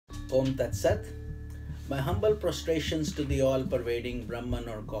Om Tat Sat. My humble prostrations to the all-pervading Brahman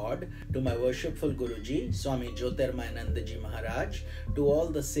or God, to my worshipful Guruji, Swami Jyotirmayananda Ji Maharaj, to all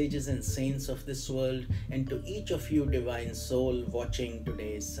the sages and saints of this world, and to each of you divine soul watching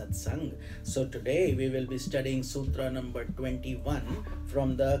today's satsang. So today we will be studying Sutra number 21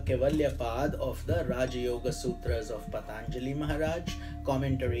 from the Kaivalya Pad of the Raja Yoga Sutras of Patanjali Maharaj,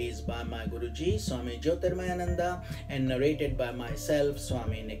 commentaries by my Guruji, Swami Jyotirmayananda, and narrated by myself,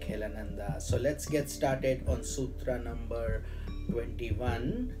 Swami Nikhilananda. So let's get started on Sutra number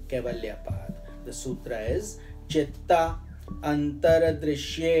 21, Kaivalya Pad. The Sutra is Chitta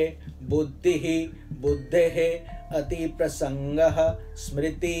Antaradrishye Buddhihi Buddhehe Ati Prasangaha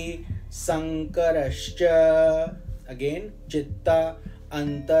Smriti Sankarascha. Again, Chitta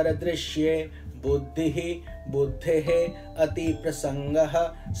Antaradrishye Buddhihi Buddhehe Ati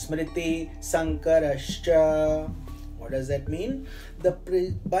Prasangaha Smriti Sankarascha. What does that mean?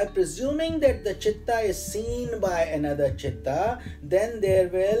 By presuming that the chitta is seen by another chitta, then there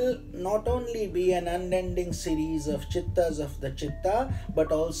will not only be an unending series of chittas of the chitta,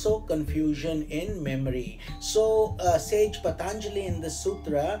 but also confusion in memory. So sage Patanjali in this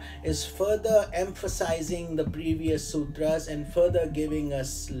sutra is further emphasizing the previous sutras and further giving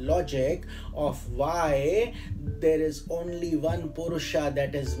us logic of why there is only one Purusha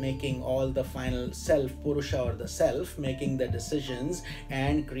that is making all the final self, Purusha or the self, making the decisions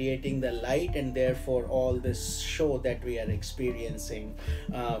and creating the light, and therefore all this show that we are experiencing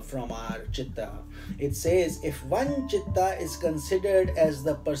from our chitta. It says, if one chitta is considered as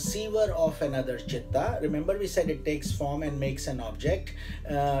the perceiver of another chitta, remember we said it takes form and makes an object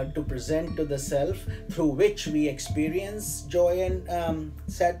to present to the self, through which we experience joy and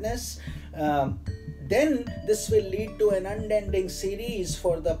sadness, then this will lead to an unending series,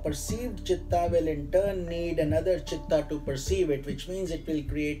 for the perceived chitta will in turn need another chitta to perceive it, which means it will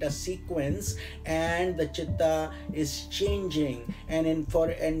create a sequence, and the chitta is changing,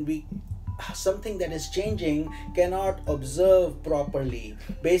 something that is changing cannot observe properly.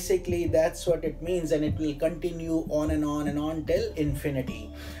 Basically, that's what it means, and it will continue on and on and on till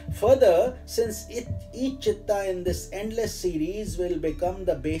infinity. Further, since each chitta in this endless series will become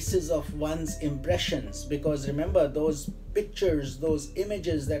the basis of one's impressions, because remember, those pictures, those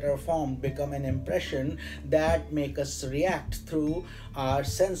images that are formed become an impression that make us react through our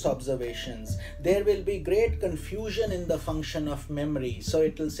sense observations. There will be great confusion in the function of memory. So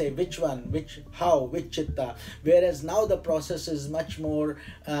it will say which one, which chitta, whereas now the process is much more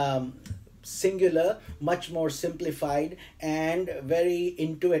singular, much more simplified, and very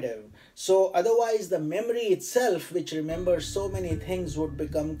intuitive. So otherwise the memory itself, which remembers so many things, would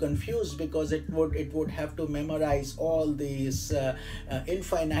become confused, because it would have to memorize all these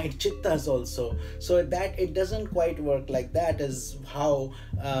infinite chittas also. So that it doesn't quite work like that, is how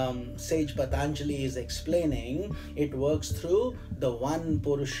sage Patanjali is explaining. It works through the one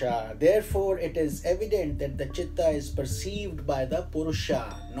Purusha. Therefore it is evident that the chitta is perceived by the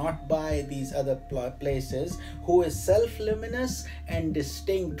Purusha, not by these other places, who is self-luminous and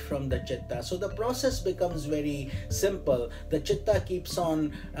distinct from the chitta. So the process becomes very simple. The chitta keeps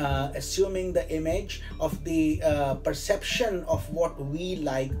on assuming the image of the perception of what we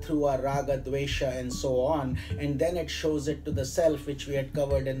like through our raga, dvesha, and so on, and then it shows it to the self, which we had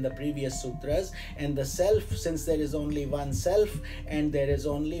covered in the previous sutras. And the self, since there is only one self and there is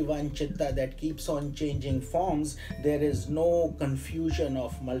only one chitta that keeps on changing forms, there is no confusion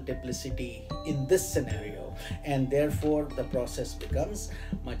of multiplicity in this scenario, and therefore the process becomes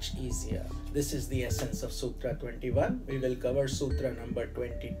much easier. This is the essence of Sutra 21. We will cover Sutra number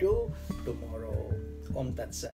 22 tomorrow. Om Tat Sat.